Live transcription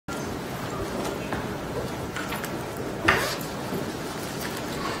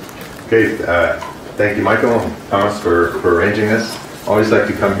Okay, thank you, Michael and Thomas, for arranging this. Always like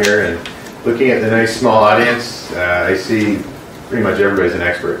to come here, and looking at the nice small audience, I see pretty much everybody's an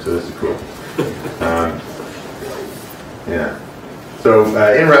expert, so this is cool. Yeah. So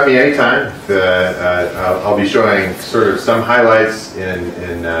interrupt me anytime. I'll be showing sort of some highlights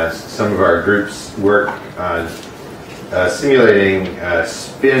in some of our group's work on simulating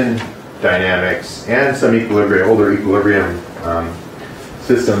spin dynamics and some older equilibrium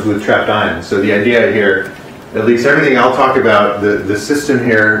systems with trapped ions. So the idea here, at least everything I'll talk about, the system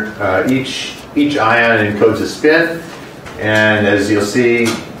here, each ion encodes a spin, and as you'll see,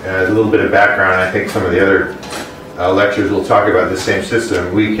 a little bit of background, I think some of the other lectures will talk about the same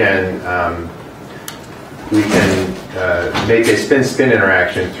system. We can make a spin-spin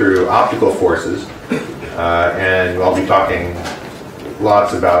interaction through optical forces, and I'll be talking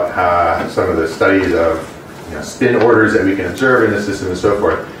lots about some of the studies of spin orders that we can observe in the system and so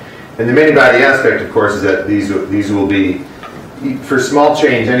forth. And the many-body aspect, of course, is that these will be, for small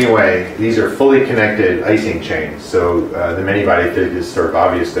chains anyway, these are fully connected Ising chains. So the many-body fit is sort of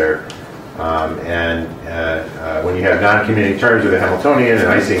obvious there. When you have non-commuting terms with a Hamiltonian, an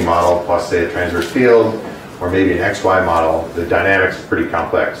Ising model plus, say, a transverse field, or maybe an XY model, the dynamics is pretty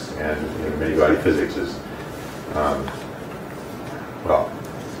complex, and many-body physics is, well,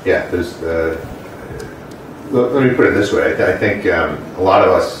 yeah, there's, let me put it this way. I think a lot of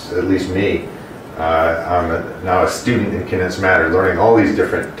us, at least me, I'm now a student in condensed matter, learning all these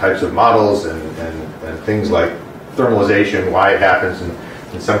different types of models and things like thermalization, why it happens, and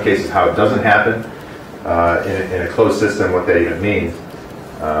in some cases how it doesn't happen in a closed system, what that even means.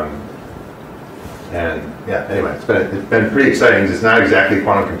 And yeah, anyway, it's been pretty exciting. It's not exactly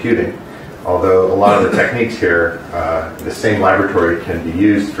quantum computing, although a lot of the techniques here, the same laboratory can be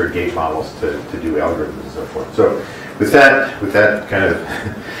used for gate models to do algorithms and so forth. So with that kind of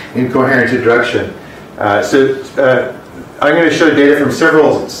incoherent introduction, I'm going to show data from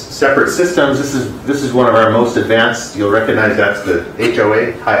several separate systems. This is one of our most advanced. You'll recognize that's the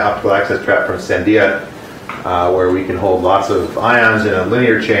HOA, high optical access trap from Sandia, where we can hold lots of ions in a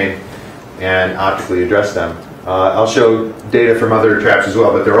linear chain and optically address them. I'll show data from other traps as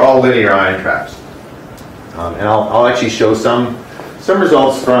well, but they're all linear ion traps. And I'll actually show some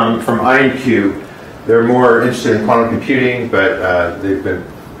results from IonQ. They're more interested in quantum computing, but they've been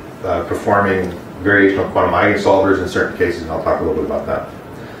performing variational quantum eigensolvers in certain cases, and I'll talk a little bit about that.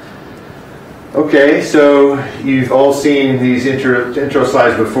 Okay, so you've all seen these intro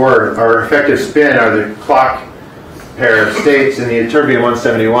slides before. Our effective spin are the clock pair of states in the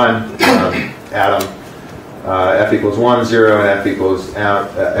ytterbium-171 atom. F equals 1, 0, and F equals 0,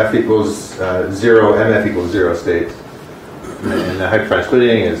 MF equals 0 states. And the hyperfine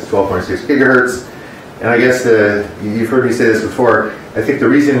splitting is 12.6 gigahertz. And I guess you've heard me say this before. I think the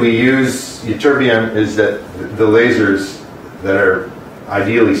reason we use ytterbium is that the lasers that are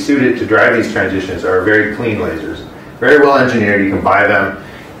ideally suited to drive these transitions are very clean lasers. Very well engineered, you can buy them,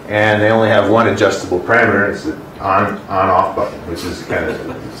 and they only have one adjustable parameter. It's the on-off button, which is kind of,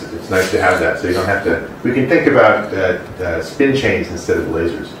 it's nice to have that, so you don't have to, we can think about spin chains instead of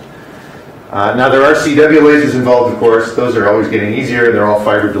lasers. Now there are CW lasers involved, of course. Those are always getting easier, they're all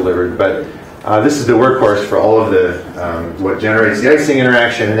fiber delivered, but this is the workhorse for all of the, what generates the Ising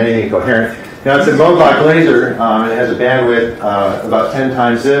interaction and anything coherent. Now it's a Moog laser, it has a bandwidth about 10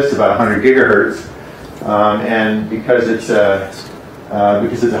 times this, about 100 gigahertz. And because it's a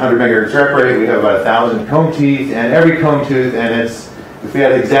 100 megahertz rep rate, we have about 1,000 comb teeth, and every comb tooth, and if we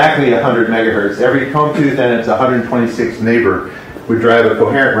had exactly 100 megahertz, every comb tooth and its 126 neighbor would drive a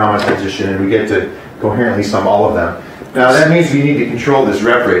coherent Raman transition, and we get to coherently sum all of them. Now that means we need to control this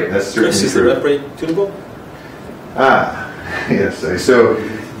rep rate. That's certainly true. Is the rep rate tunable? Yes. So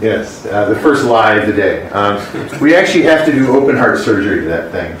yes, the first lie of the day. We actually have to do open heart surgery to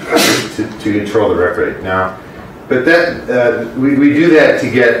that thing to control the rep rate. Now, but that we do that to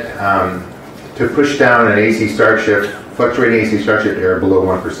get to push down an AC start shift, fluctuating AC start shift error below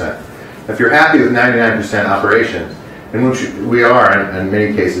 1%. If you're happy with 99% operations, in which we are in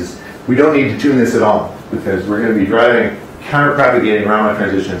many cases, we don't need to tune this at all, because we're going to be driving counter-propagating Raman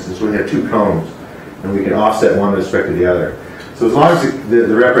transitions, since we have two combs, and we can offset one with respect to the other. So as long as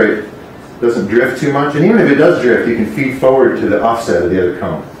the rep rate doesn't drift too much, and even if it does drift, you can feed forward to the offset of the other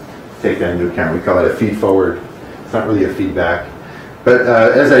comb. Take that into account. We call it a feed forward. It's not really a feedback. But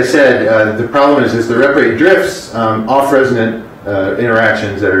as I said, the problem is the rep rate drifts off resonant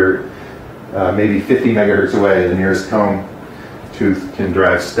interactions that are maybe 50 megahertz away. The nearest comb tooth can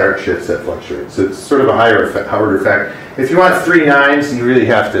drive start shifts that fluctuate. So it's sort of a higher effect. If you want 3 nines, you really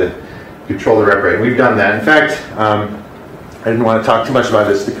have to control the rep rate. We've done that. In fact, I didn't want to talk too much about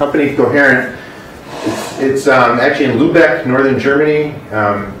this. The company Coherent, it's actually in Lübeck, northern Germany.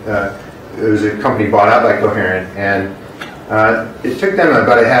 It was a company bought out by Coherent, and it took them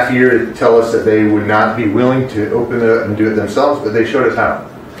about a half year to tell us that they would not be willing to open it up and do it themselves, but they showed us how.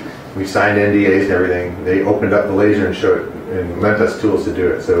 We signed NDAs and everything. They opened up the laser and showed it and lent us tools to do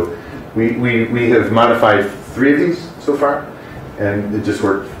it. So we have modified 3 of these so far, and it just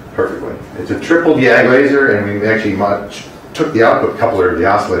worked perfectly. It's a triple YAG laser, and we actually took the output coupler of the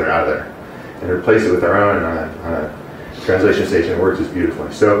oscillator out of there and replaced it with our own on a translation station. It works just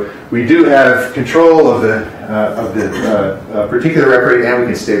beautifully. So we do have control of the particular rep rate, and we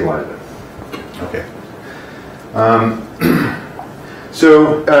can stabilize it. Okay.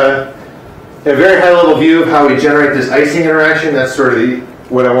 So a very high-level view of how we generate this icing interaction. That's sort of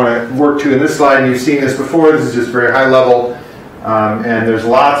what I want to work to in this slide. And you've seen this before. This is just very high level. And there's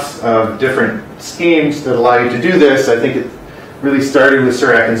lots of different schemes that allow you to do this. I think it really started with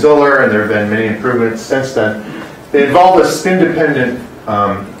Serac and Zoller, and there have been many improvements since then. They involve a spin-dependent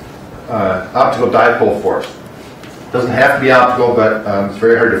optical dipole force. It doesn't have to be optical, but it's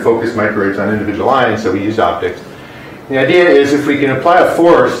very hard to focus microwaves on individual lines, so we use optics. The idea is if we can apply a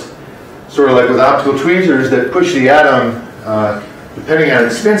force, sort of like with optical tweezers, that push the atom, depending on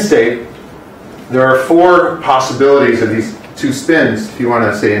its spin state, there are 4 possibilities of these 2 spins, if you want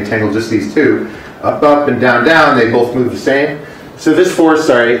to say entangle just these 2. Up, up, and down, down, they both move the same. So this force,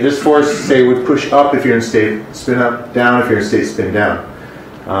 say, would push up if you're in state, spin up, down if you're in state, spin down.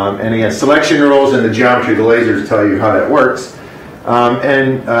 And again, selection rules and the geometry of the lasers tell you how that works.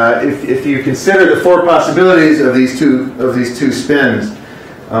 If you consider the 4 possibilities of these two spins,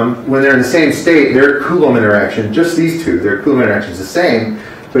 when they're in the same state, their Coulomb interaction, just these 2, their Coulomb interaction is the same.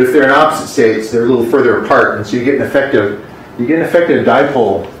 But if they're in opposite states, they're a little further apart, and so you get an effective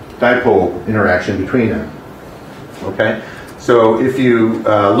dipole interaction between them. Okay. So if you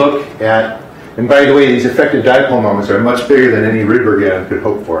look at, and by the way, these effective dipole moments are much bigger than any Rydberg atom could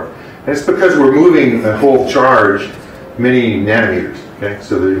hope for. And it's because we're moving a whole charge many nanometers. Okay,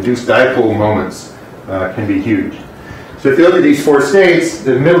 so the induced dipole moments can be huge. So if you look at these 4 states,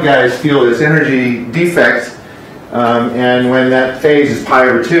 the middle guys feel this energy defect, and when that phase is pi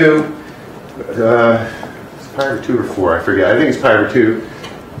over 2, it's pi over 2 or 4, I forget. I think it's pi over 2.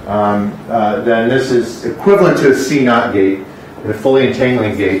 Then this is equivalent to a C0 gate, and a fully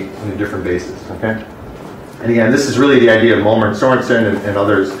entangling gate on a different basis. Okay, and again, this is really the idea of Mulmer and Sorensen and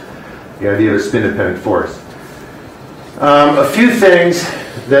others, the idea of a spin-dependent force. A few things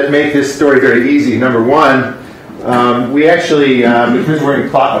that make this story very easy. Number 1, we actually, because we're in a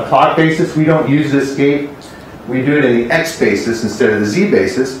clock basis, we don't use this gate. We do it in the X basis instead of the Z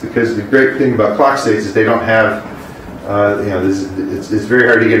basis, because the great thing about clock states is they don't have, it's very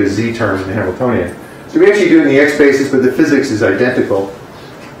hard to get a Z term in the Hamiltonian. So we actually do it in the X basis, but the physics is identical.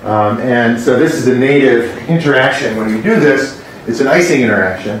 And so this is a native interaction. When you do this, it's an icing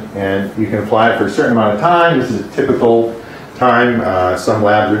interaction, and you can apply it for a certain amount of time. This is a typical time. Some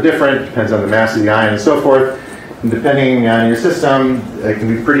labs are different, depends on the mass of the ion and so forth. And depending on your system, it can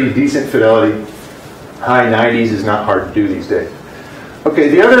be pretty decent fidelity. High 90s is not hard to do these days. Okay,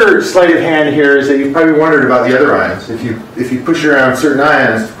 the other sleight of hand here is that you probably wondered about the other ions. If you push around certain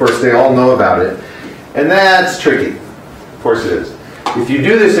ions, of course, they all know about it. And that's tricky. Of course it is. If you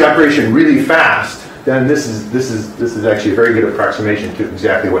do this operation really fast, then this is actually a very good approximation to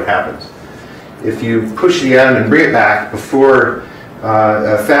exactly what happens. If you push the atom and bring it back before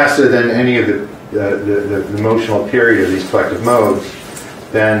faster than any of the motional period of these collective modes,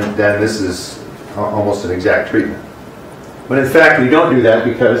 then this is almost an exact treatment. But in fact, we don't do that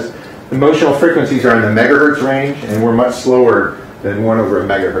because the motional frequencies are in the megahertz range, and we're much slower than 1 over a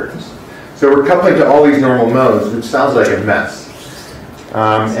megahertz. So we're coupling to all these normal modes, which sounds like a mess.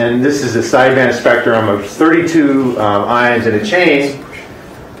 And this is a sideband spectrum of 32 ions in a chain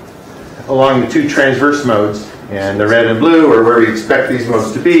along the 2 transverse modes. And the red and blue are where we expect these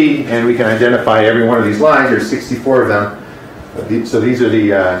modes to be, and we can identify every one of these lines. There's 64 of them. So these are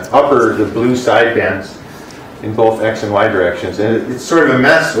the blue sidebands in both X and Y directions. And it's sort of a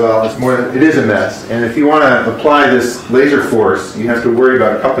mess. Well, it is a mess. And if you want to apply this laser force, you have to worry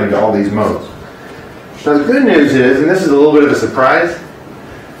about coupling to all these modes. Now the good news is, and this is a little bit of a surprise,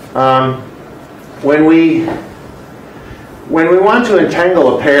 when we want to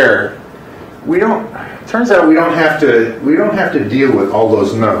entangle a pair, it turns out we don't have to deal with all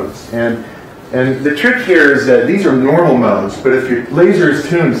those modes. And the trick here is that these are normal modes, but if your laser is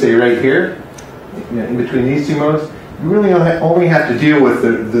tuned, say right here, in between these 2 modes, you really only have to deal with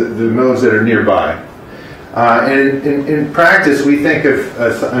the modes that are nearby. And in practice, we think of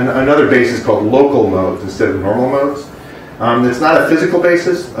another basis called local modes instead of normal modes. It's not a physical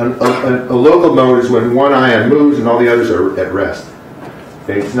basis. A local mode is when one ion moves and all the others are at rest.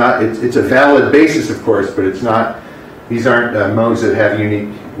 Okay, it's a valid basis, of course, but it's not. These aren't modes that have unique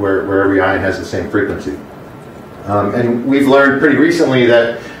where every ion has the same frequency. And we've learned pretty recently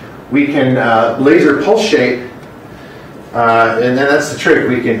that we can laser pulse shape, and then that's the trick.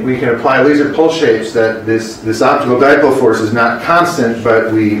 We can apply laser pulse shapes that this optical dipole force is not constant,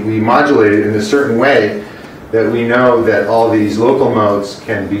 but we modulate it in a certain way that we know that all these local modes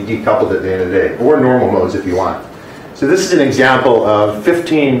can be decoupled at the end of the day, or normal modes if you want. So this is an example of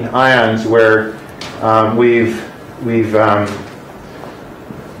 15 ions where it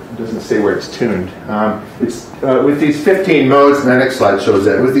doesn't say where it's tuned. It's with these 15 modes, and the next slide shows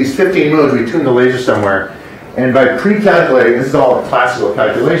that. With these 15 modes, we tune the laser somewhere. And by pre-calculating, this is all a classical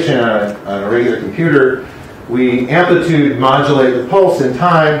calculation on a regular computer, we amplitude modulate the pulse in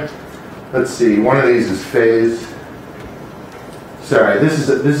time. Let's see, one of these is phase. Sorry, this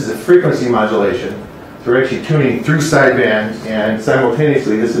is a frequency modulation. So we're actually tuning through sidebands, and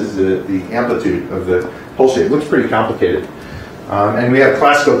simultaneously this is the amplitude of the pulse shape. It looks pretty complicated. And we have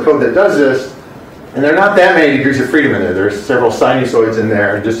classical code that does this, and there are not that many degrees of freedom in there. There's several sinusoids in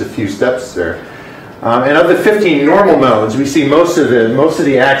there, and just a few steps there. And of the 15 normal modes, we see most of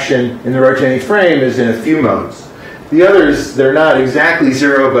the action in the rotating frame is in a few modes. The others, they're not exactly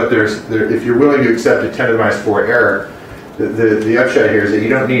zero, but if you're willing to accept a 10 to the minus 4 error, the upshot here is that you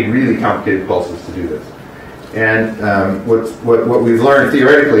don't need really complicated pulses to do this. And what we've learned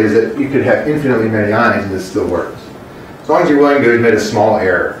theoretically is that you could have infinitely many ions and this still works. As long as you're willing to admit a small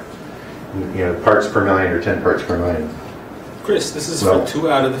error, parts per million or 10 parts per million. Chris, this is for 2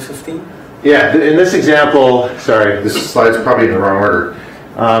 out of the 15? Yeah, in this example, sorry, this slide's probably in the wrong order.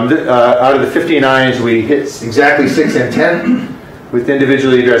 Out of the 15 ions, we hit exactly 6 and 10 with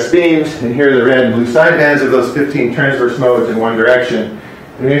individually addressed beams, and here are the red and blue sidebands of those 15 transverse modes in one direction.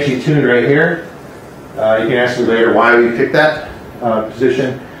 And we actually tuned right here. You can ask me later why we picked that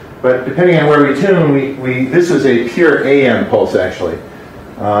position. But depending on where we tune, this was a pure AM pulse actually.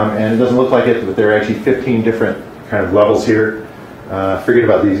 And it doesn't look like it, but there are actually 15 different kind of levels here. Forget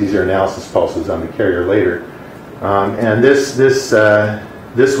about these are analysis pulses on the carrier later. And this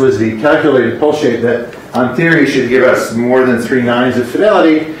was the calculated pulse shape that on theory should give us more than 3 nines of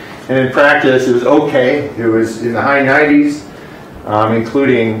fidelity. And in practice it was okay. It was in the high 90s,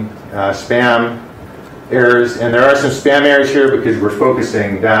 including spam errors, and there are some spam errors here because we're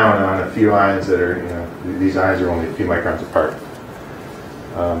focusing down on a few ions that are, these ions are only a few microns apart.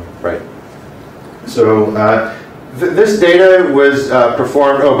 Right. So this data was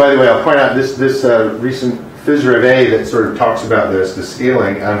performed. Oh, by the way, I'll point out this recent PhysRev A that sort of talks about the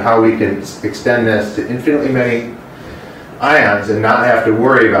scaling on how we can extend this to infinitely many ions and not have to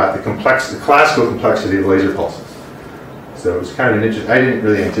worry about the classical complexity of laser pulses. So it was kind of an interesting. I didn't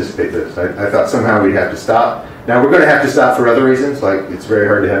really anticipate this. I thought somehow we'd have to stop. Now we're going to have to stop for other reasons, like it's very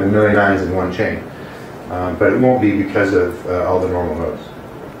hard to have a million ions in one chain. But it won't be because of all the normal modes.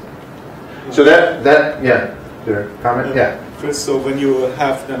 So yeah. Comment? Yeah. Chris, so when you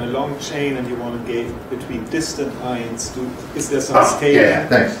have then a long chain and you want to gauge between distant ions, is there some scaling? Yeah,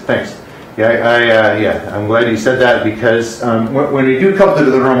 thanks. Yeah, I'm glad you said that because when we do couple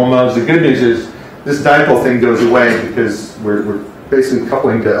to the normal modes, the good news is this dipole thing goes away because we're basically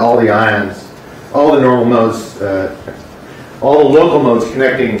coupling to all the ions, all the normal modes, all the local modes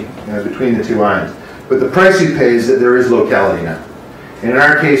connecting between the two ions. But the price you pay is that there is locality now. And in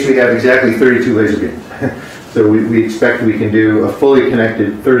our case, we have exactly 32 laser beams. So we expect we can do a fully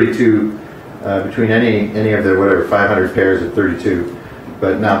connected 32 between any of the 500 pairs of 32,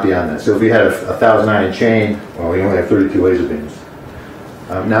 but not beyond that. So if we had a 1,000 ion chain, well, we only have 32 laser beams.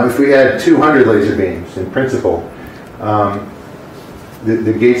 Now, if we had 200 laser beams, in principle,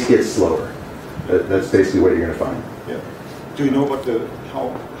 the gates get slower. That's basically what you're going to find. Yeah. Do you know what the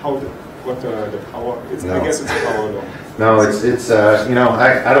power is? No. I guess it's a power law. No, it's I don't know.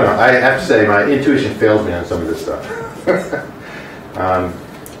 I have to say my intuition fails me on some of this stuff.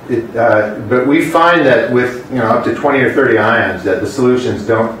 But we find that with up to 20 or 30 ions, that the solutions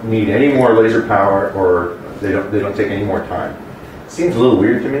don't need any more laser power, or they don't take any more time. It seems a little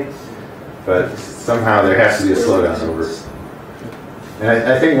weird to me, but somehow there has to be a slowdown over.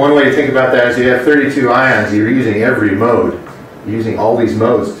 And I think one way to think about that is you have 32 ions. You're using every mode. You're using all these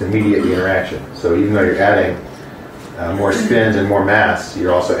modes to mediate the interaction. So even though you're adding more spins and more mass,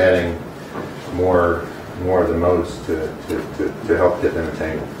 you're also adding more of the modes to help get them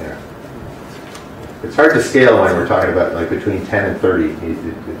entangled. Yeah. It's hard to scale when we're talking about like between 10 and 30.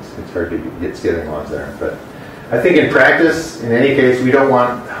 It's hard to get scaling laws there. But I think in practice, in any case, we don't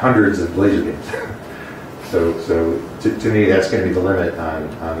want hundreds of laser beams. So to me, that's going to be the limit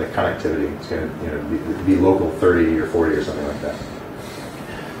on the connectivity. It's going to be local 30 or 40 or something like that.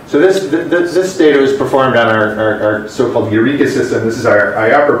 So this data was performed on our so-called Eureka system. This is our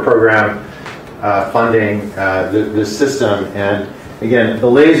IARPA program funding this system. And again, the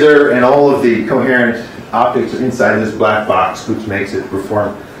laser and all of the coherent optics are inside this black box, which makes it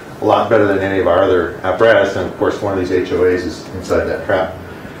perform a lot better than any of our other apparatus. And of course, one of these HOAs is inside that trap.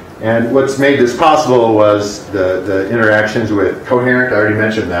 And what's made this possible was the interactions with coherent. I already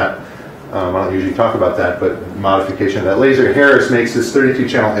mentioned that. I don't usually talk about that, but modification of that laser. Harris makes this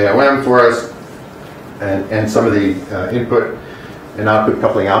 32-channel AOM for us, and some of the input and output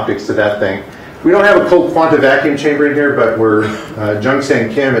coupling optics to that thing. We don't have a cold quanta vacuum chamber in here, but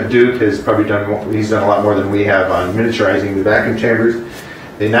Jung-Sang Kim at Duke has probably he's done a lot more than we have on miniaturizing the vacuum chambers.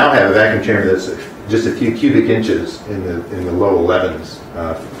 They now have a vacuum chamber that's just a few cubic inches in the low 11s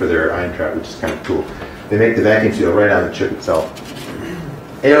for their ion trap, which is kind of cool. They make the vacuum seal right on the chip itself.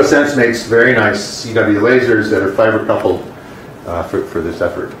 AOSense makes very nice CW lasers that are fiber coupled for this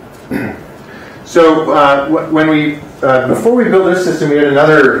effort. So when before we built this system, we had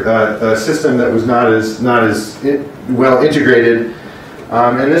another system that was not as well integrated,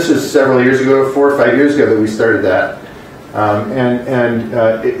 and this was several years ago, 4 or 5 years ago, that we started that.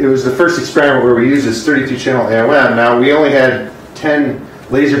 It was the first experiment where we used this 32-channel AOM. Now we only had 10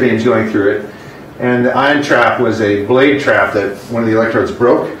 laser beams going through it. And the ion trap was a blade trap that one of the electrodes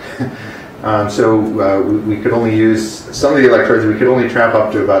broke. So we could only use some of the electrodes. We could only trap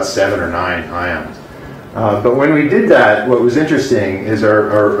up to about 7 or 9 ions. But when we did that, what was interesting is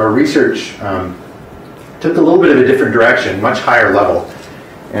our research took a little bit of a different direction, much higher level.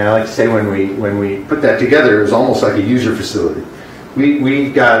 And I like to say when we put that together, it was almost like a user facility. We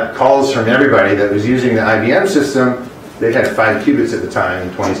got calls from everybody that was using the IBM system. They had 5 qubits at the time in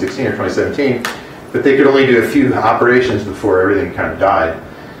 2016 or 2017. But they could only do a few operations before everything kind of died.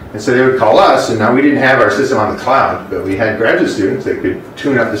 And so they would call us, and now we didn't have our system on the cloud, but we had graduate students that could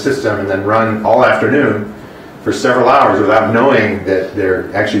tune up the system and then run all afternoon for several hours without knowing that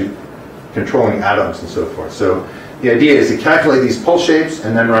they're actually controlling atoms and so forth. So the idea is to calculate these pulse shapes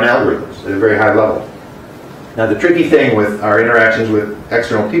and then run algorithms at a very high level. Now the tricky thing with our interactions with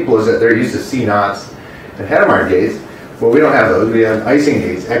external people is that they're used to C-naughts and Hadamard gates. Well, we don't have those. We have Ising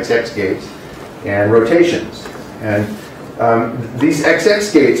gates, XX gates, and rotations. And these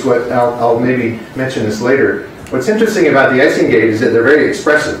XX gates, I'll maybe mention this later, what's interesting about the Ising gate is that they're very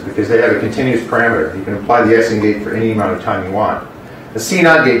expressive because they have a continuous parameter. You can apply the Ising gate for any amount of time you want. The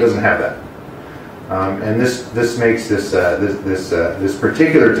C-naught gate doesn't have that. And this makes this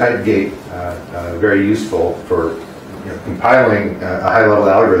particular type gate very useful for compiling a high-level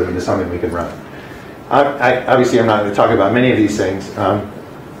algorithm into something we can run. Obviously, I'm not going to talk about many of these things.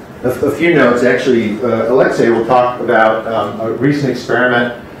 A few notes, actually, Alexei will talk about a recent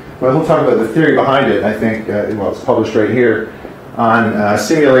experiment. Well, he'll talk about the theory behind it, I think, well, it's published right here, on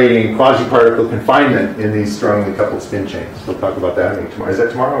simulating quasi-particle confinement in these strongly coupled spin chains. We'll talk about that, I think, tomorrow. Is that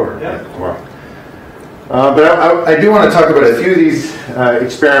tomorrow? Or? Yeah, tomorrow. But I do want to talk about a few of these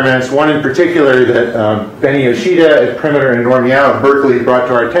experiments, one in particular that Benny Yoshida at Perimeter and Norm Yao at Berkeley brought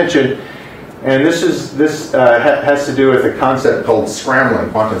to our attention. And this has to do with a concept called scrambling,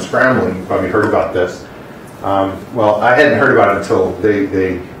 quantum scrambling. You've probably heard about this. Well, I hadn't heard about it until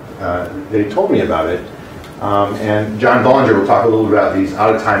they told me about it. And John Bollinger will talk a little about these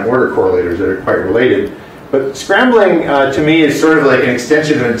out-of-time order correlators that are quite related. But scrambling, to me, is sort of like an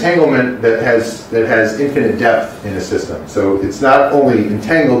extension of entanglement that has infinite depth in a system. So it's not only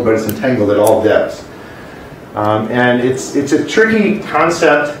entangled, but it's entangled at all depths. And it's a tricky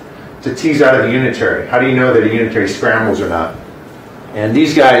concept to tease out of a unitary. How do you know that a unitary scrambles or not? And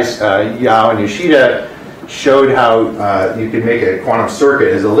these guys, Yao and Yoshida, showed how you could make a quantum circuit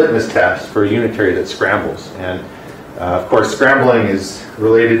as a litmus test for a unitary that scrambles. And of course, scrambling is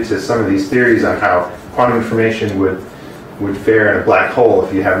related to some of these theories on how quantum information would fare in a black hole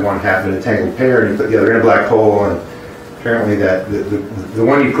if you have one half of an entangled pair and you put the other in a black hole. And apparently that the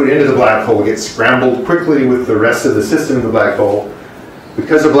one you put into the black hole gets scrambled quickly with the rest of the system in the black hole.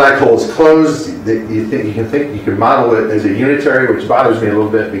 Because the black hole is closed, you can model it as a unitary, which bothers me a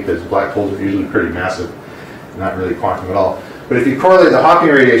little bit because black holes are usually pretty massive, not really quantum at all. But if you correlate the Hawking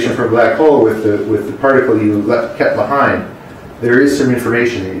radiation from a black hole with the particle you kept behind, there is some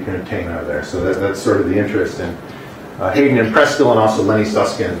information that you can obtain out of there. So that's sort of the interest. And Hayden and Preskill and also Lenny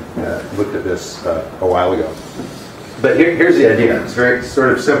Susskind looked at this a while ago. But here's the idea. It's very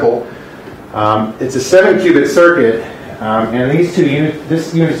sort of simple. It's a 7-qubit circuit. And these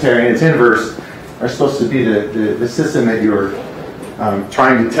this unitary and its inverse are supposed to be the system that you're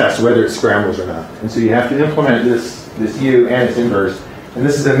trying to test whether it scrambles or not. And so you have to implement this this U and its inverse. And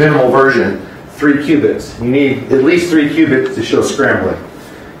this is a minimal version, 3 qubits. You need at least 3 qubits to show scrambling.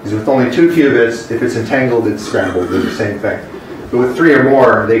 Because with only 2 qubits, if it's entangled, it's scrambled. They're the same thing. But with 3 or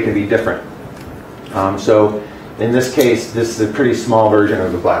more, they can be different. So in this case, this is a pretty small version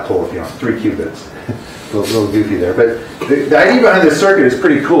of the black hole, if you want, 3 qubits. a little goofy there. But the idea behind this circuit is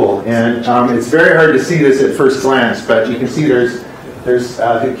pretty cool. And it's very hard to see this at first glance. But you can see the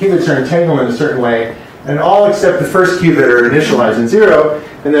qubits are entangled in a certain way. And all except the first qubit are initialized in 0.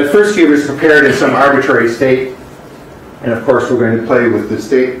 And the first qubit is prepared in some arbitrary state. And of course, we're going to play with the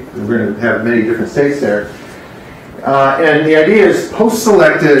state. We're going to have many different states there. And the idea is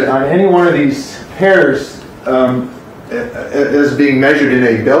post-selected on any one of these pairs as being measured in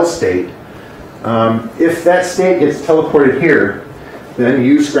a Bell state. If that state gets teleported here, then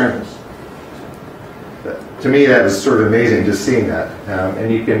U scrambles. To me, that was sort of amazing, just seeing that.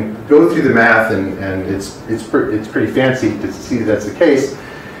 And you can go through the math, and it's pretty fancy to see that that's the case.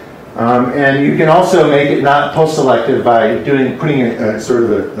 And you can also make it not post-selective by putting a sort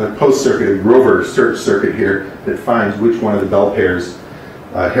of a post-circuit, a Grover search circuit here that finds which one of the Bell pairs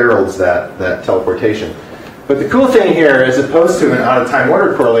heralds that teleportation. But the cool thing here, as opposed to an out-of-time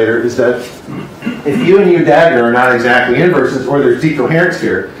order correlator, is that if U and U dagger are not exactly inverses, or there's decoherence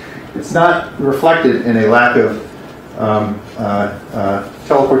here, it's not reflected in a lack of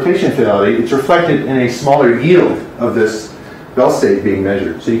teleportation fidelity. It's reflected in a smaller yield of this Bell state being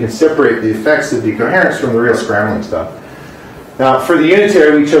measured. So you can separate the effects of decoherence from the real scrambling stuff. Now, for the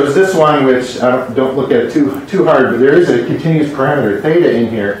unitary, we chose this one, which don't look at it too hard, but there is a continuous parameter, theta, in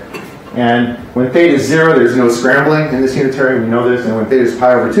here. And when theta is 0, there's no scrambling in this unitary. We know this. And when theta is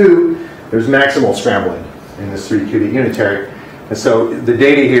pi over 2, there's maximal scrambling in this 3-qubit unitary. And so the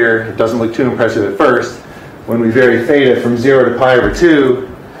data here, it doesn't look too impressive at first. When we vary theta from 0 to pi over 2,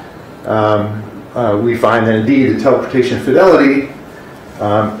 we find that indeed the teleportation fidelity,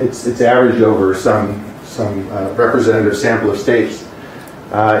 it's averaged over some representative sample of states.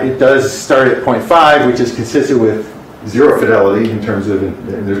 It does start at 0.5, which is consistent with 0 fidelity in terms of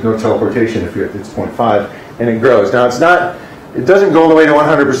there's no teleportation if it's 0.5, and it grows. Now it doesn't go all the way to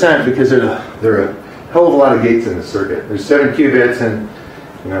 100% because there are a hell of a lot of gates in the circuit. There's 7 qubits and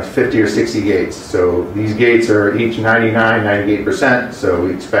 50 or 60 gates. So these gates are each 99, 98%. So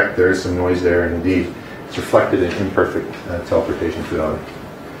we expect there's some noise there, and indeed it's reflected in imperfect teleportation fidelity.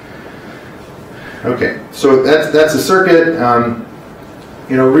 Okay, so that's a circuit.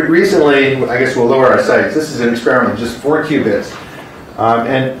 Recently, I guess we'll lower our sights. This is an experiment, just 4 qubits,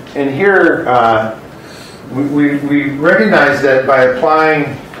 and here we recognize that by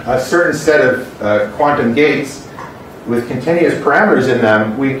applying a certain set of quantum gates with continuous parameters in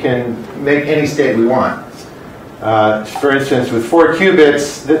them, we can make any state we want. For instance, with 4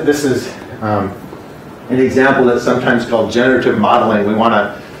 qubits, this is an example that's sometimes called generative modeling. We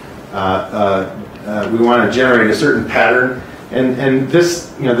want to generate a certain pattern, and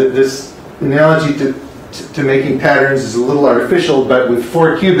this this analogy to making patterns is a little artificial. But with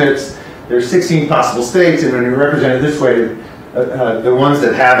 4 qubits, there's 16 possible states, and when you represent it this way, the ones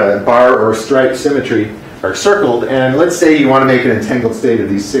that have a bar or stripe symmetry are circled, and let's say you want to make an entangled state of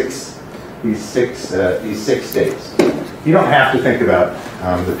these six states. You don't have to think about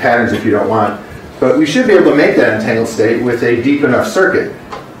the patterns if you don't want, but we should be able to make that entangled state with a deep enough circuit,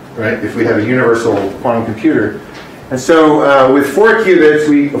 right? If we have a universal quantum computer. And so with 4 qubits,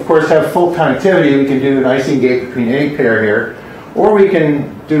 we of course have full connectivity. We can do an Ising gate between any pair here, or we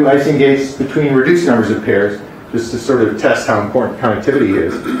can do Ising gates between reduced numbers of pairs, just to sort of test how important connectivity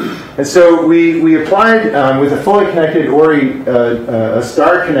is. And so we applied, with a fully connected or a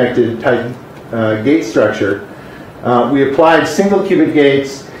star-connected type gate structure, we applied single qubit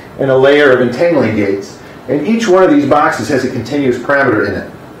gates and a layer of entangling gates. And each one of these boxes has a continuous parameter in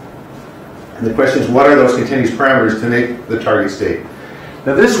it. And the question is, what are those continuous parameters to make the target state?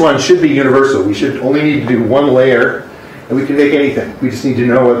 Now this one should be universal. We should only need to do one layer, and we can make anything. We just need to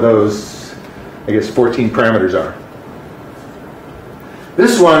know what those, I guess, 14 parameters are.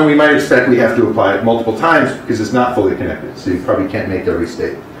 This one, we might expect we have to apply it multiple times because it's not fully connected, so you probably can't make every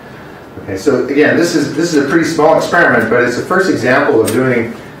state. Okay, so again, this is a pretty small experiment, but it's the first example of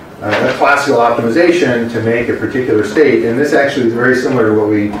doing a classical optimization to make a particular state, and this actually is very similar to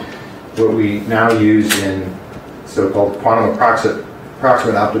what we now use in so-called quantum approximate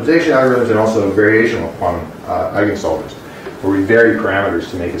optimization algorithms, and also variational quantum eigensolvers, where we vary parameters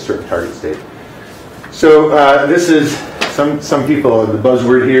to make a certain target state. So this is, some people, the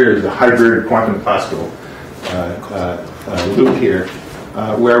buzzword here is a hybrid quantum classical loop here,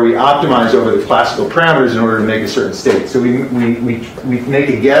 where we optimize over the classical parameters in order to make a certain state. So we make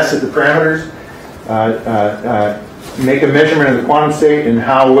a guess at the parameters, make a measurement of the quantum state and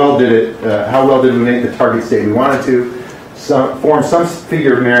how well did we make the target state we wanted to, form some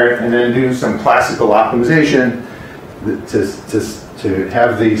figure of merit, and then do some classical optimization to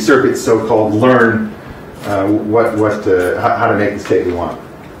have the circuit so-called learn how to make the state we want.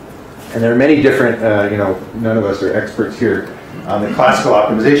 And there are many different, none of us are experts here on the classical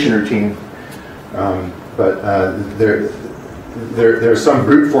optimization routine, but there are some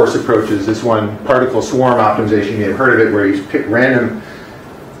brute force approaches. This one, particle swarm optimization, you may have heard of it, where you pick random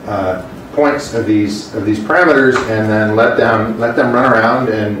points of these parameters and then let them run around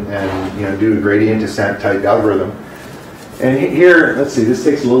and do a gradient descent type algorithm. And here, let's see, this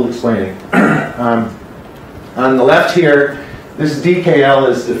takes a little explaining. On the left here, this DKL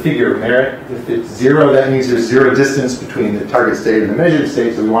is the figure of merit. If it's 0, that means there's 0 distance between the target state and the measured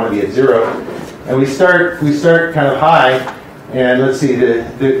state, so we want to be at 0. And we start kind of high, and let's see,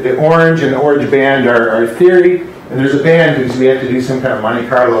 the orange and the orange band are theory, and there's a band because we have to do some kind of Monte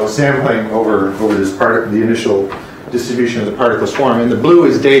Carlo sampling over this the initial distribution of the particle swarm. And the blue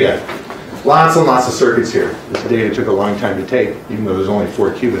is data. Lots and lots of circuits here. This data took a long time to take, even though there's only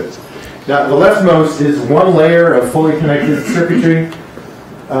 4 qubits. Now, the leftmost is one layer of fully connected circuitry.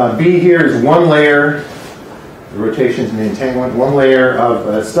 B here is one layer, the rotations and the entanglement, one layer of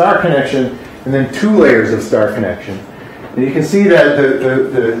a star connection, and then 2 layers of star connection. And you can see that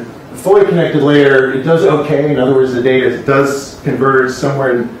the fully connected layer, it does okay. In other words, the data does converge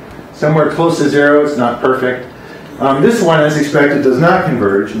somewhere close to 0. It's not perfect. This one, as expected, does not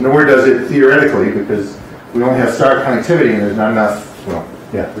converge, nor does it theoretically, because we only have star connectivity and there's not enough,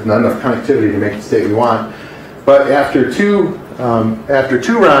 there's not enough connectivity to make the state we want. But after two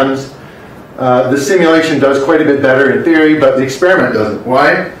runs, the simulation does quite a bit better in theory, but the experiment doesn't.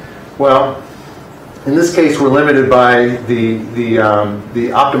 Why? Well, in this case, we're limited by the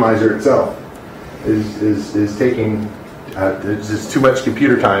optimizer itself is taking there's just too much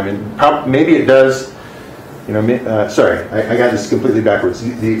computer time, and maybe it does. Sorry, I got this completely backwards.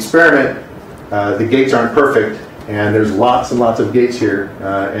 The experiment, the gates aren't perfect, and there's lots and lots of gates here,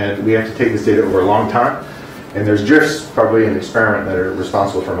 and we have to take this data over a long time. And there's drifts probably in the experiment that are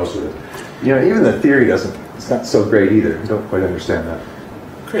responsible for most of it. Even the theory it's not so great either. I don't quite understand that.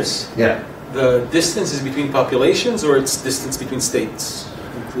 Chris? Yeah? The distance is between populations, or it's distance between states?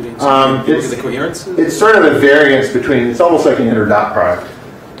 Including the coherence? It's sort of a variance between, it's almost like an inner dot product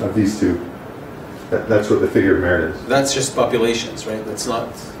of these two. That's what the figure of merit is. That's just populations, right? That's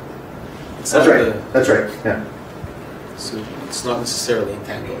right. That's right. Yeah. So it's not necessarily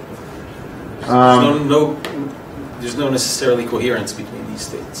entangled. There's no necessarily coherence between these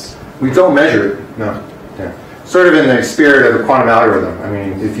states. We don't measure it. No. Yeah. Sort of in the spirit of a quantum algorithm. I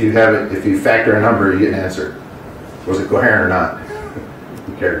mean, if you factor a number, you get an answer. Was it coherent or not?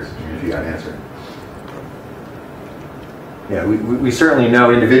 Who cares if you got an answer? Yeah, we certainly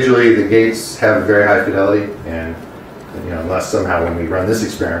know individually the gates have very high fidelity, and unless somehow when we run this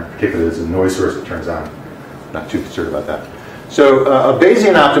experiment, particularly there's a noise source that turns on. Not too concerned about that. So a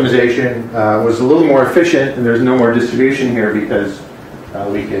Bayesian optimization was a little more efficient, and there's no more distribution here because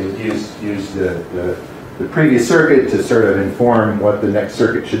we can use the previous circuit to sort of inform what the next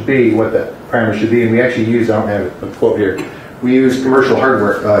circuit should be, what the parameter should be, and we actually use, I don't have a quote here, we use commercial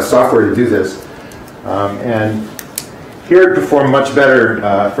hardware, software to do this. And here it performed much better,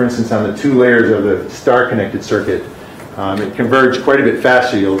 for instance, on the 2 layers of the star-connected circuit. It converged quite a bit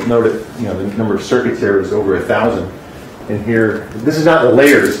faster. You'll note the number of circuits there was over 1,000. And here, this is not the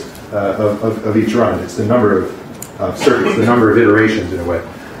layers of each run. It's the number of circuits, the number of iterations in a way.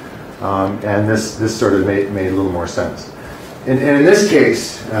 And this sort of made a little more sense. And in this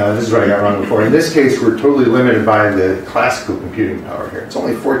case, this is what I got wrong before. In this case, we're totally limited by the classical computing power here. It's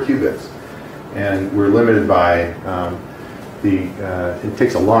only 4 qubits. And we're limited by it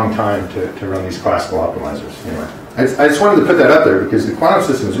takes a long time to run these classical optimizers. Anyway, I just wanted to put that up there because the quantum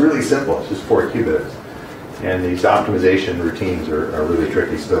system is really simple. It's just 4 qubits. And these optimization routines are really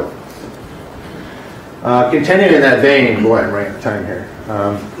tricky still. Continuing in that vein, boy, I'm running out of time here.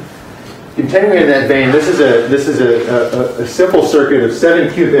 Continuing in that vein, this is a simple circuit of 7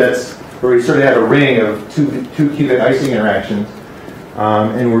 qubits where we sort of have a ring of 2 qubit Ising interactions.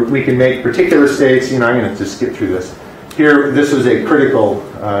 And we can make particular states. I'm going to just skip through this. Here, this was a critical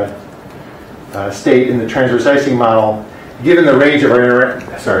state in the transverse Ising model. Given the range of our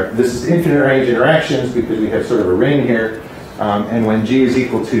this is infinite range interactions because we have sort of a ring here. And when G is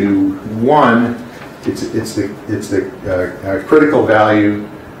equal to 1, it's the critical value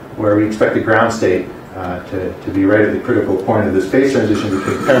where we expect the ground state to be right at the critical point of this phase transition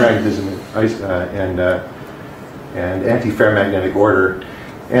between paramagnetism and anti-ferromagnetic order.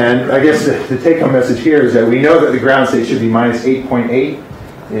 And I guess the take-home message here is that we know that the ground state should be minus 8.8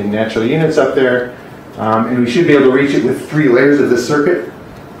 in natural units up there, and we should be able to reach it with 3 layers of this circuit.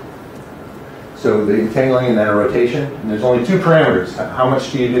 So the entangling and then a rotation. And there's only 2 parameters. How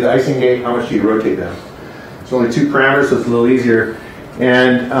much do you do the icing gate? How much do you rotate them? It's only 2 parameters, so it's a little easier.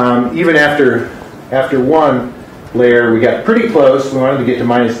 And even after 1 layer, we got pretty close. We wanted to get to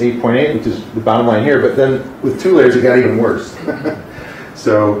minus 8.8, which is the bottom line here. But then with 2 layers, it got even worse.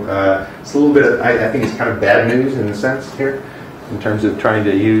 So it's a little bit, I think it's kind of bad news in a sense here, in terms of trying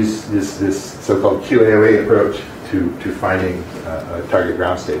to use this so-called QAOA approach to finding a target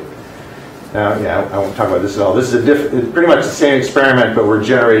ground state. Now, yeah, I won't talk about this at all. This is it's pretty much the same experiment, but we're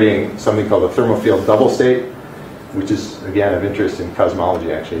generating something called a thermal field double state, which is, again, of interest in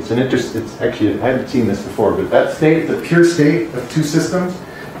cosmology, actually. It's actually, I haven't seen this before, but that state, the pure state of 2 systems,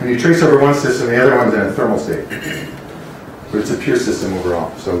 when you trace over one system, the other one's in a thermal state. But it's a pure system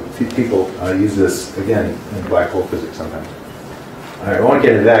overall. So people use this, again, in black hole physics sometimes. All right, I won't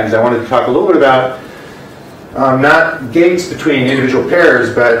get into that because I wanted to talk a little bit about not gates between individual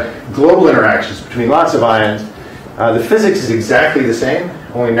pairs, but global interactions between lots of ions. The physics is exactly the same,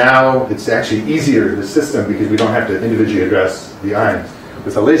 only now it's actually easier, the system, because we don't have to individually address the ions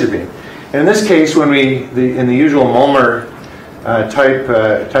with a laser beam. And in this case, when in the usual Mulmer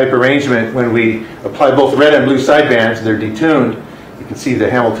type arrangement, when we apply both red and blue sidebands, they're detuned. You can see the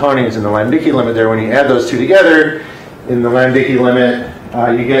Hamiltonians and the Landicki limit there. When you add those 2 together, in the Landicki limit,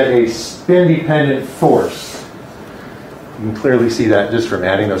 you get a spin-dependent force. You can clearly see that just from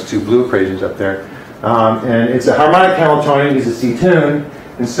adding those 2 blue equations up there. And it's a harmonic Hamiltonian, it's a C-tune.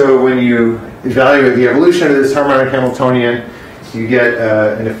 And so when you evaluate the evolution of this harmonic Hamiltonian, you get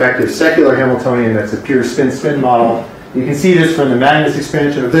an effective secular Hamiltonian that's a pure spin-spin model. You can see this from the Magnus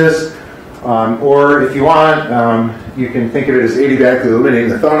expansion of this, or if you want, you can think of it as adiabatically eliminating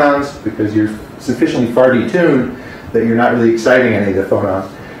the phonons because you're sufficiently far detuned that you're not really exciting any of the phonons,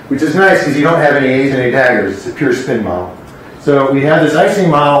 which is nice because you don't have any A's and A daggers. It's a pure spin model. So we have this icing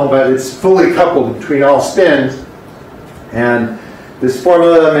model, but it's fully coupled between all spins. And this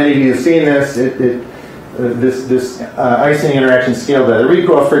formula, many of you have seen this, this icing interaction scaled at the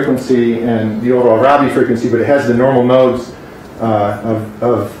recoil frequency and the overall Rabi frequency, but it has the normal modes of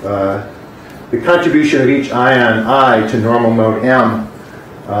the contribution of each ion I to normal mode M,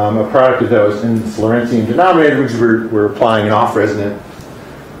 a product of those in this Lorentzian denominator, which we're applying an off-resonant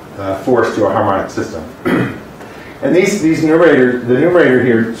force to a harmonic system. And the numerator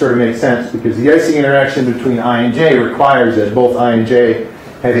here sort of makes sense because the icing interaction between I and J requires that both I and J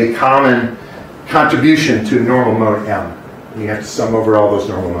have a common contribution to normal mode M. You have to sum over all those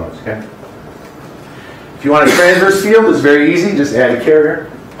normal modes, okay? If you want a transverse field, it's very easy. Just add a carrier.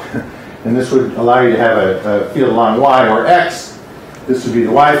 And this would allow you to have a field along Y or X. This would be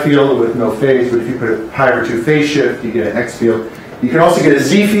the Y field with no phase, but if you put a pi/2 phase shift, you get an X field. You can also get a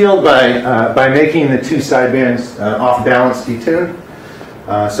Z field by making the 2 sidebands off balance detuned.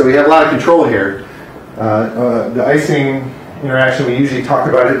 So we have a lot of control here. The icing interaction, we usually talk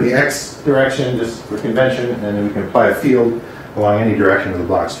about it in the X direction, just for convention, and then we can apply a field along any direction of the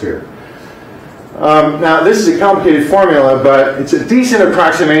Bloch sphere. Now, this is a complicated formula, but it's a decent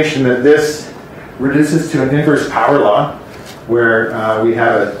approximation that this reduces to an inverse power law, where we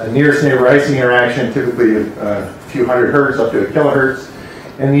have a nearest neighbor icing interaction, typically a few hundred hertz up to a kilohertz.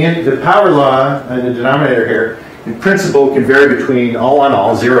 And the power law in the denominator here, in principle, can vary between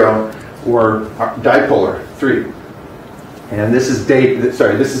all-on-all, 0, or dipolar, 3. And this is theory,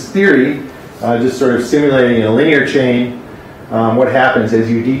 just sort of simulating in a linear chain what happens as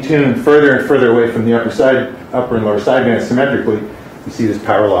you detune further and further away from the upper and lower sidebands symmetrically. You see this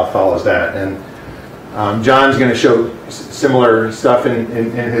power law follows that. And John's going to show similar stuff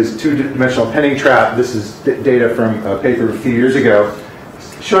in his 2-dimensional penning trap. This is data from a paper a few years ago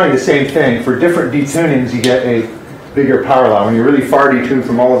showing the same thing. For different detunings, you get a bigger power law. When you're really far detuned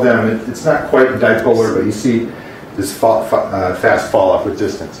from all of them, it's not quite dipolar, but you see this fast fall off with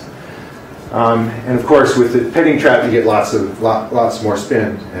distance. And of course, with the penning trap, you get lots more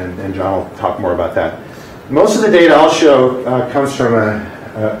spin, and John will talk more about that. Most of the data I'll show comes from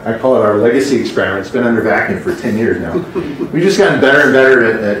I call it our legacy experiment. It's been under vacuum for 10 years now. We've just gotten better and better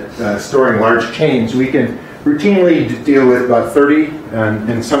at storing large chains. We can routinely deal with about 30, and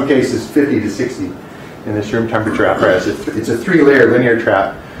in some cases 50 to 60 in this room temperature apparatus. It's a 3-layer linear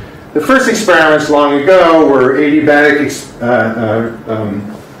trap. The first experiments long ago were adiabatic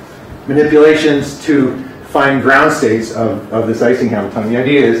manipulations to find ground states of this icing Hamiltonian. The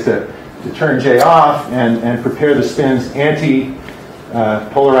idea is to turn J off and prepare the spins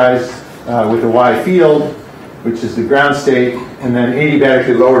anti-polarized with a Y field, which is the ground state, and then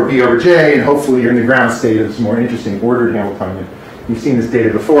adiabatically lower B over J, and hopefully you're in the ground state of this more interesting ordered Hamiltonian. You've seen this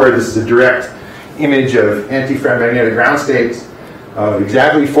data before. This is a direct image of antiferromagnetic ground states of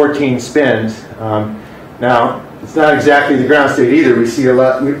exactly 14 spins. Now, it's not exactly the ground state either. We see a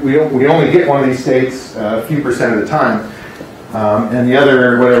lot. We only get one of these states a few percent of the time, and the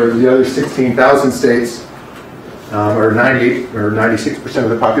other 16,000 states, or 98 or 96% of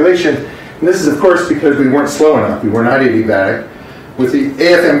the population. And this is, of course, because we weren't slow enough. We were not adiabatic. With the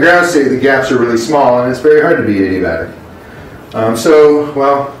AFM ground state, the gaps are really small, and it's very hard to be adiabatic.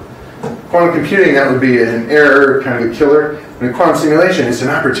 Well, quantum computing, that would be an error, kind of a killer. And in quantum simulation, it's an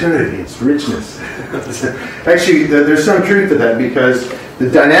opportunity. It's richness. Actually, there's some truth to that, because the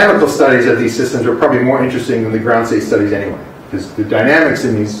dynamical studies of these systems are probably more interesting than the ground state studies anyway, because the dynamics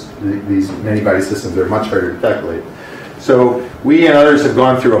in these many-body systems are much harder to calculate. So we and others have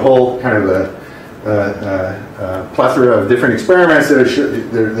gone through a whole kind of a plethora of different experiments that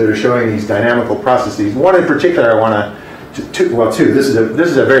are showing these dynamical processes. One in particular I want two. This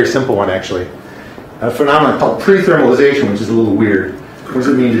is a very simple one, actually. A phenomenon called pre-thermalization, which is a little weird. What does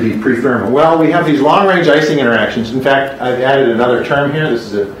it mean to be pre-thermal? Well, we have these long-range icing interactions. In fact, I've added another term here.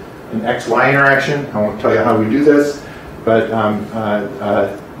 This is an XY interaction. I won't tell you how we do this, but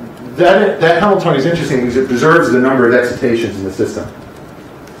that Hamiltonian is interesting because it preserves the number of excitations in the system.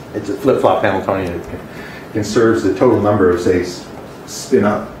 It's a flip-flop Hamiltonian. It conserves the total number of, say, spin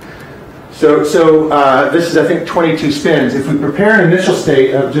up. So this is, I think, 22 spins. If we prepare an initial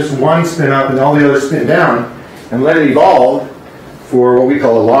state of just one spin up and all the others spin down, and let it evolve for what we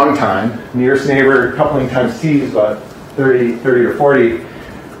call a long time, nearest neighbor coupling times t is about 30 or 40.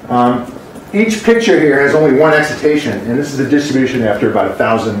 Each picture here has only one excitation, and this is the distribution after about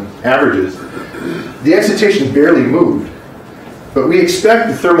 1,000 averages. The excitation barely moved, but we expect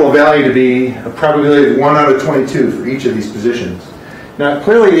the thermal value to be a probability of 1 out of 22 for each of these positions. Now,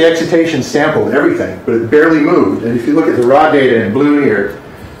 clearly the excitation sampled everything, but it barely moved. And if you look at the raw data in blue here,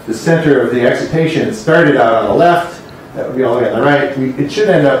 the center of the excitation, it started out on the left. That would be all the way on the right. It should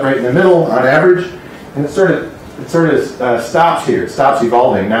end up right in the middle on average, and it sort of stops here. It stops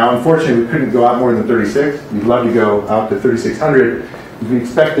evolving. Now, unfortunately, we couldn't go out more than 36. We'd love to go out to 3,600. We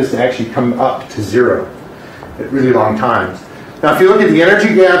expect this to actually come up to 0 at really long times. Now, if you look at the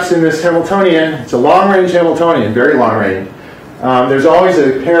energy gaps in this Hamiltonian, it's a long-range Hamiltonian, very long-range. There's always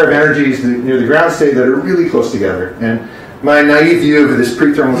a pair of energies near the ground state that are really close together. And my naive view of this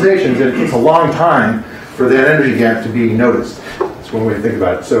pre-thermalization is that it takes a long time for that energy gap to be noticed. That's one way to think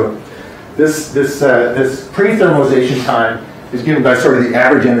about it. So this pre-thermalization time is given by sort of the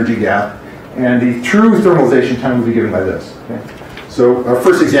average energy gap, and the true thermalization time will be given by this. Okay? So our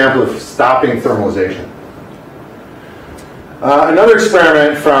first example of stopping thermalization. Another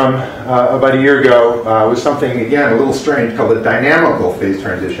experiment from about a year ago was something, again, a little strange, called a dynamical phase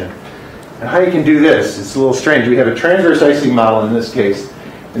transition. And how you can do this, it's a little strange. We have a transverse icing model in this case.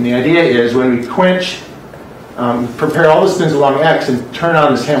 And the idea is when we quench, prepare all the spins along X and turn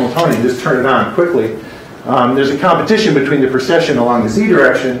on this Hamiltonian, just turn it on quickly, there's a competition between the precession along the Z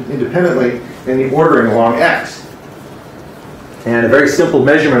direction independently and the ordering along X. And a very simple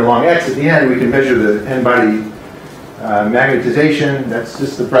measurement along X, at the end we can measure the n-body magnetization. That's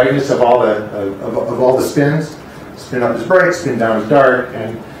just the brightness of all the spins. Spin up is bright, spin down is dark,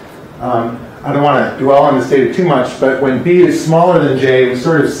 and I don't want to dwell on this data too much, but when B is smaller than J, we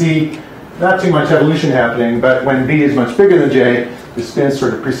sort of see not too much evolution happening, but when B is much bigger than J, the spins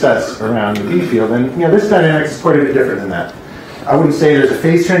sort of precess around the B field. And this dynamics is quite a bit different than that. I wouldn't say there's a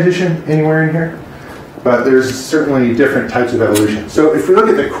phase transition anywhere in here, but there's certainly different types of evolution. So if we look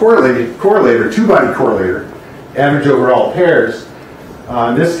at the correlator, two-body correlator, average over all pairs,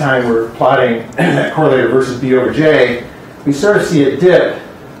 this time we're plotting that correlator versus B over J, we sort of see it dip,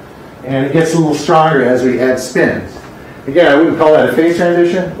 and it gets a little stronger as we add spins. Again, I wouldn't call that a phase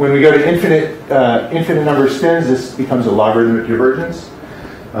transition. When we go to infinite number of spins, this becomes a logarithmic divergence,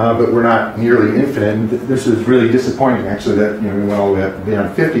 but we're not nearly infinite. And this was really disappointing, actually, that we went all the way up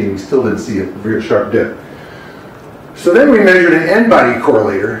beyond 50 and we still didn't see a very sharp dip. So then we measured an n-body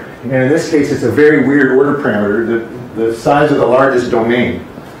correlator, and in this case it's a very weird order parameter, the size of the largest domain.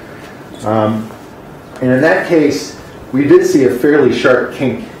 And in that case, we did see a fairly sharp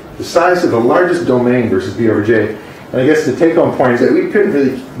kink. The size of the largest domain versus B over J. And I guess the take-home point is that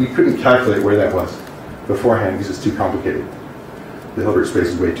we couldn't calculate where that was beforehand because it's too complicated. The Hilbert space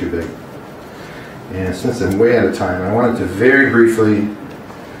is way too big. And since I'm way out of time, I wanted to very briefly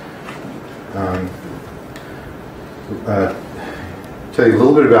tell you a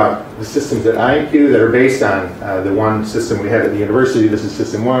little bit about the systems at ITAMP that are based on the one system we had at the university. This is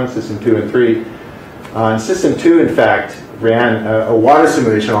system 1, system 2, and 3. System 2, in fact, ran a water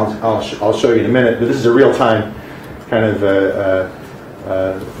simulation. I'll show you in a minute, but this is a real-time kind of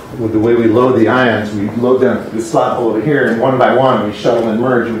with the way we load the ions. We load them to the slot hole over here, and one by one we shuttle and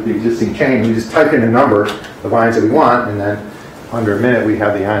merge with the existing chain. We just type in a number of ions that we want, and then under a minute we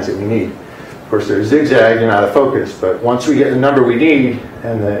have the ions that we need. Of course, they're zigzagged and out of focus, but once we get the number we need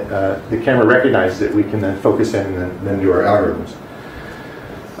and the camera recognizes it, we can then focus in and then do our algorithms.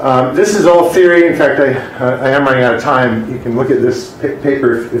 This is all theory. In fact, I am running out of time. You can look at this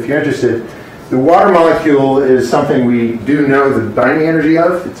paper if you're interested. The water molecule is something we do know the binding energy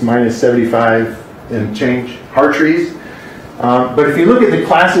of. It's minus 75 and change, Hartrees. But if you look at the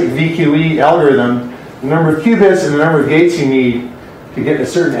classic VQE algorithm, the number of qubits and the number of gates you need to get a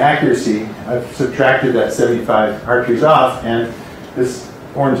certain accuracy, I've subtracted that 75 Hartrees off, and this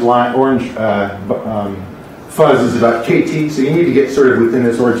orange fuzz is about KT, so you need to get sort of within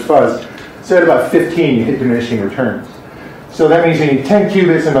this orange fuzz. So at about 15, you hit diminishing returns. So that means you need 10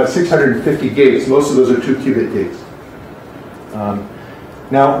 qubits and about 650 gates. Most of those are 2-qubit gates.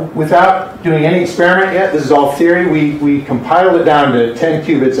 Now, without doing any experiment yet, this is all theory, we compiled it down to 10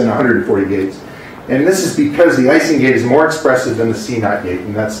 qubits and 140 gates. And this is because the Ising gate is more expressive than the C0 gate,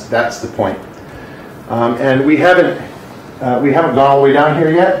 and that's the point. And we haven't gone all the way down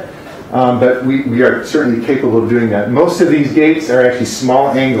here yet, but we are certainly capable of doing that. Most of these gates are actually small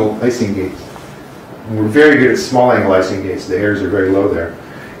angle Ising gates. And we're very good at small angle Ising gates. The errors are very low there.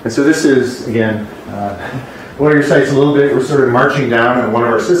 And so this is, again, one of your sites a little bit. We're sort of marching down on one of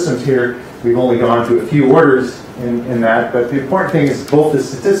our systems here. We've only gone to a few orders in that, but the important thing is both the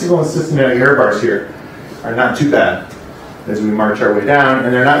statistical and systematic error bars here are not too bad as we march our way down,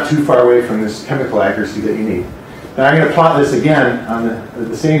 and they're not too far away from this chemical accuracy that you need. Now I'm going to plot this again on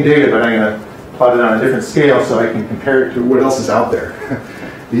the same data, but I'm going to plot it on a different scale so I can compare it to what else is out there.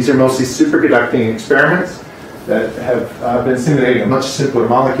 These are mostly superconducting experiments that have been simulating a much simpler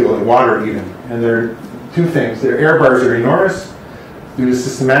molecule in water even. And there are two things. Their error bars are enormous due to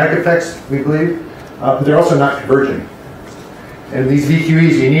systematic effects, we believe, but they're also not converging. And these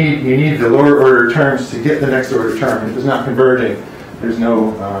VQEs, you need the lower order terms to get the next order term. If it's not converging, there's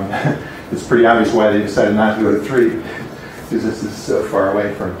no, it's pretty obvious why they decided not to go to 3, because this is so far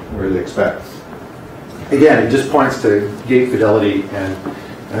away from where they expect. Again, it just points to gate fidelity, and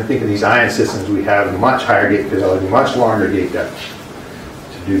I think in these ion systems we have much higher gate fidelity, much longer gate depth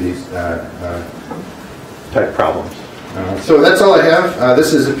to do these type problems. So that's all I have.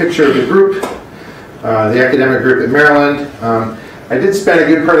 This is a picture of the group, the academic group at Maryland. I did spend a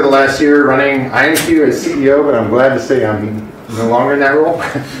good part of the last year running IonQ as CEO, but I'm glad to say I'm no longer in that role.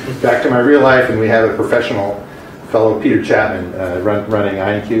 Back to my real life, and we have a professional fellow, Peter Chapman, running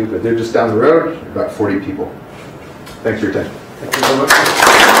IonQ, but they're just down the road, about 40 people. Thanks for your attention. Thank you very much.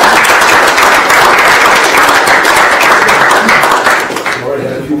 We already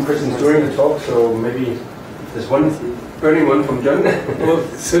had a few questions during the talk, so maybe there's one burning one from John. Well,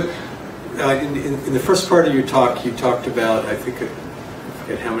 so in the first part of your talk, you talked about, I forget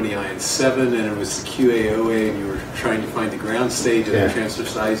how many ions, 7, and it was the QAOA, and you were trying to find the ground state of the transfer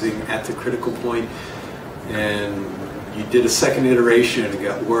sizing at the critical point, and you did a second iteration and it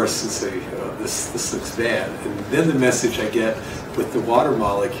got worse and say, oh, this looks bad. And then the message I get with the water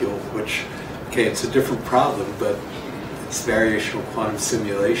molecule, which, okay, it's a different problem, but it's variational quantum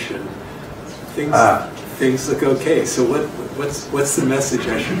simulation. Things look okay. So what's the message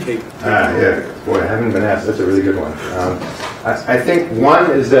I should take? Yeah, boy, I haven't been asked. That's a really good one. I think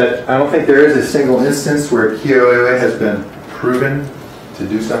one is that I don't think there is a single instance where QAOA has been proven to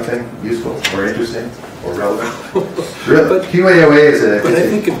do something useful or interesting or relevant. Really, but QAOA is a... But I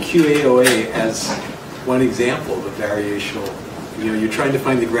think of QAOA as one example of a variational, you're trying to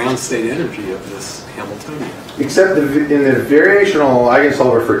find the ground state energy of this Hamiltonian. Except in the variational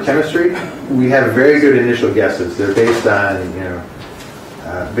eigensolver for chemistry, we have very good initial guesses. They're based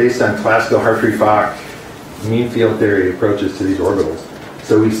on classical Hartree-Fock mean field theory approaches to these orbitals.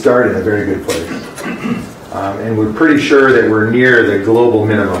 So we start in a very good place. And we're pretty sure that we're near the global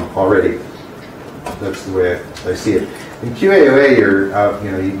minimum already. That's the way I see it. In QAOA, you're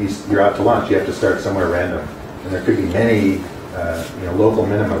out to lunch. You have to start somewhere random, and there could be many local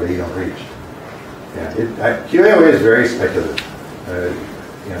minima that you don't reach. Yeah, QAOA is very speculative.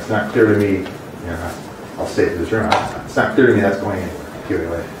 It's not clear to me. I'll say it in this room. It's not clear to me that's going anywhere.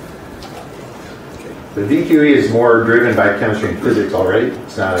 QAOA. The VQE is more driven by chemistry and physics already.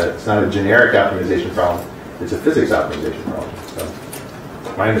 It's not a generic optimization problem. It's a physics optimization problem.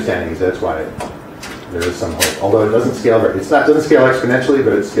 So my understanding is that's why there is some hope. Although it doesn't scale. Doesn't scale exponentially,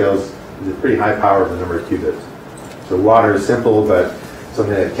 but it scales with a pretty high power of the number of qubits. So water is simple, but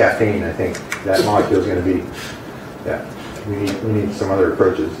something like caffeine, I think, that molecule is going to be. Yeah, we need some other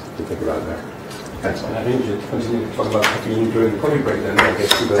approaches to think about there. Thanks. And I think we should continue to talk about caffeine during the coffee break then, I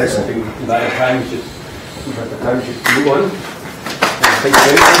guess, because I think in that time we should move on. And thank you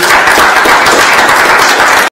very much.